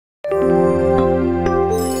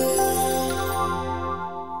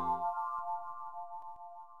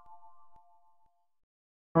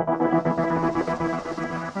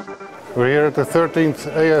We're here at the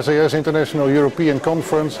 13th ASIS International European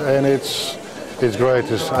Conference, and it's great.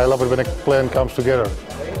 I love it when a plan comes together.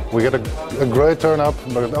 We get a great turnout,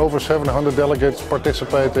 but over 700 delegates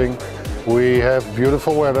participating. We have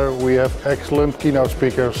beautiful weather, we have excellent keynote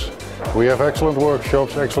speakers, we have excellent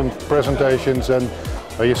workshops, excellent presentations, and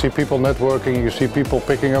you see people networking, you see people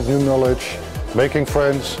picking up new knowledge, making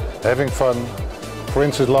friends, having fun. For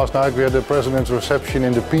instance, last night we had the President's reception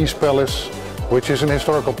in the Peace Palace, which is an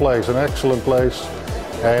historical place, an excellent place,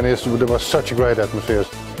 and there was such a great atmosphere.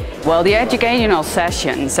 Well, the educational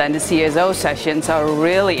sessions and the CSO sessions are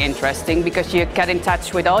really interesting because you get in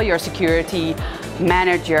touch with all your security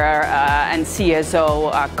manager and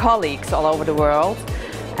CSO colleagues all over the world.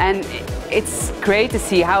 And it's great to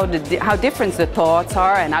see how different the thoughts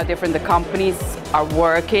are and how different the companies are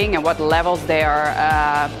working and what levels they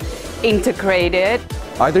are integrated.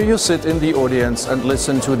 Either you sit in the audience and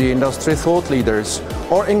listen to the industry thought leaders,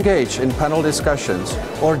 or engage in panel discussions,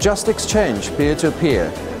 or just exchange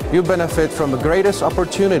peer-to-peer. You benefit from the greatest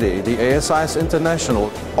opportunity the ASIS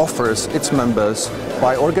International offers its members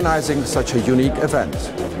by organizing such a unique event.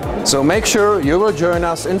 So make sure you will join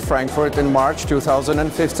us in Frankfurt in March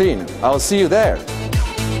 2015. I'll see you there.